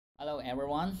Hello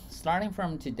everyone, starting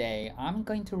from today, I'm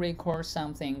going to record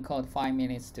something called 5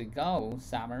 minutes to go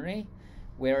summary,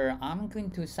 where I'm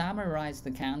going to summarize the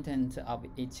content of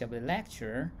each of the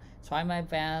lecture, try my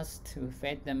best to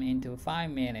fit them into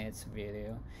 5 minutes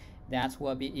video. That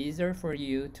will be easier for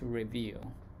you to review.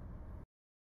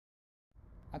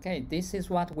 Okay, this is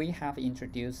what we have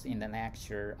introduced in the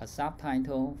lecture, a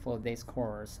subtitle for this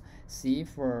course, C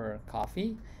for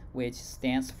Coffee, which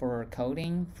stands for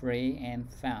Coding, Free, and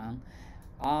Fun,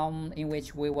 in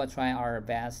which we will try our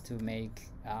best to make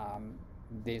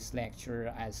this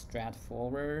lecture as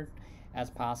straightforward as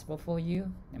possible for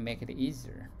you and make it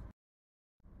easier.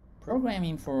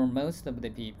 Programming for most of the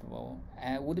people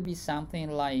would be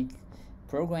something like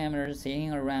programmers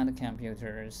sitting around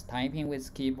computers, typing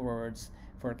with keyboards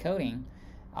for coding.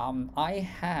 I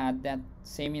had that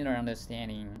similar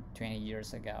understanding 20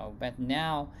 years ago, but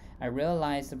now I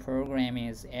realize the programming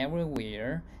is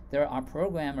everywhere. There are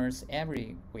programmers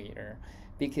everywhere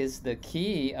because the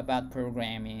key about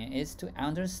programming is to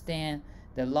understand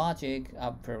the logic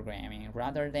of programming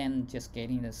rather than just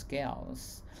getting the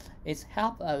skills. It's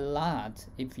helped a lot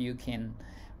if you can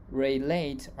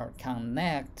relate or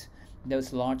connect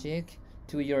those logic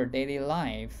to your daily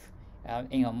life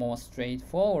in a more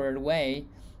straightforward way.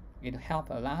 It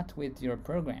helps a lot with your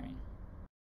programming.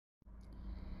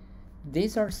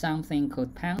 These are something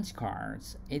called punch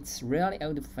cards. It's really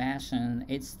old-fashioned.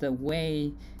 It's the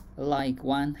way like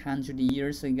 100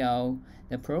 years ago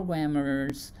the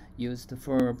programmers used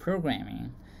for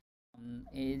programming.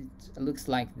 It looks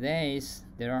like this.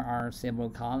 There are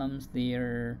several columns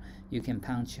there. You can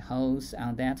punch holes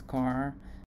on that card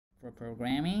for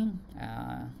programming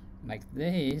like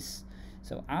this.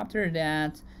 So after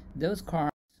that, those cards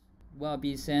will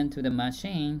be sent to the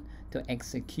machine to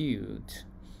execute.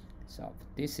 So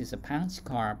this is a punch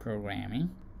card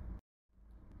programming.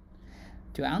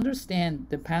 To understand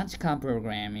the punch card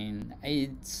programming,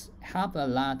 it's help a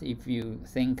lot if you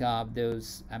think of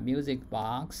those music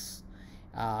box,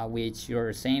 which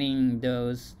you're sending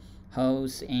those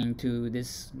holes into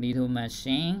this little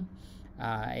machine.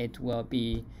 It will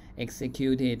be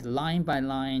executed line by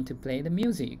line to play the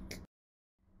music.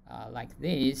 Like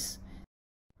this,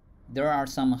 there are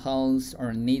some holes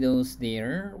or needles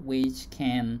there which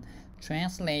can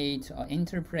translate or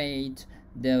interpret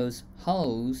those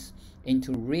holes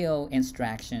into real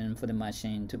instruction for the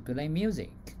machine to play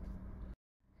music.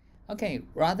 Okay,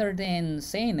 rather than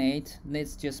saying it,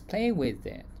 let's just play with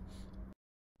it.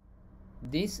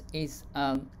 This is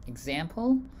an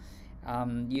example.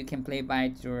 You can play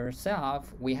by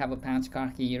yourself. We have a punch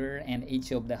card here, and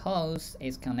each of the holes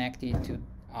is connected to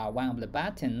one of the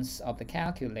buttons of the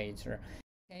calculator.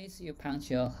 In case you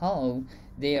punch a hole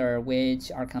there which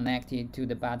are connected to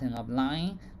the button of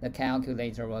line, the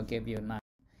calculator will give you 9.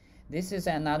 This is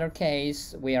another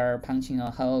case. We are punching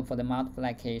a hole for the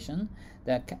multiplication.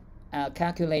 The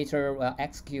calculator will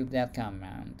execute that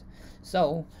command.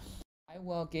 So I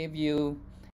will give you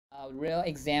a real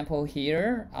example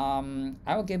here.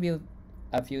 I will give you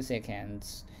a few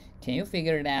seconds. Can you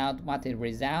figure it out what the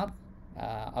result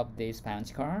of this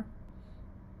punch card?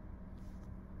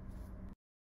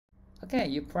 Okay,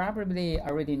 you probably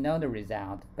already know the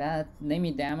result, but let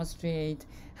me demonstrate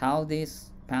how this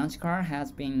punch card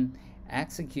has been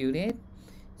executed.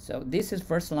 So this is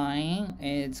first line.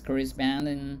 It's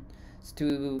corresponding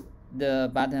to the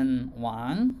button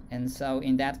 1, and so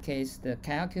in that case the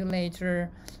calculator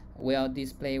will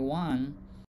display 1.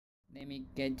 Let me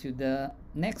get to the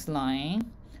next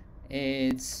line.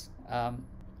 It's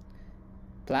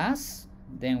plus,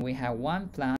 then we have 1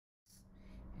 plus,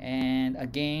 and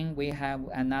again we have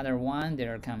another 1 that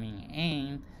are coming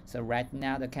in. So right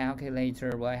now the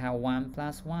calculator will have 1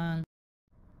 plus 1.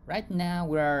 Right now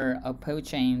we're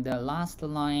approaching the last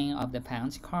line of the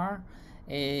punch card.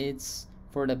 It's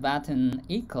for the button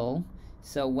equal.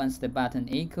 So once the button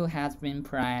equal has been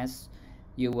pressed,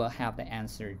 you will have the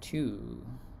answer 2.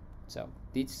 So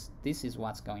this is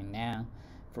what's going on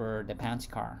for the punch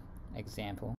card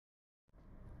example.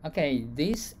 Okay,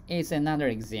 this is another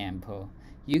example.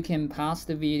 You can pause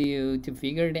the video to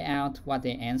figure out what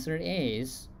the answer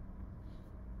is.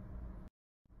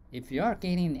 If you are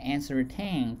getting answer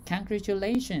 10,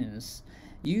 congratulations!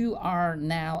 You are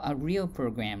now a real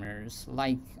programmer.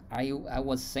 Like I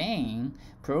was saying,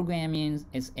 programming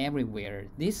is everywhere.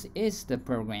 This is the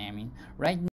programming.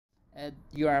 Right now,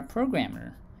 you are a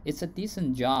programmer. It's a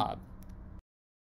decent job.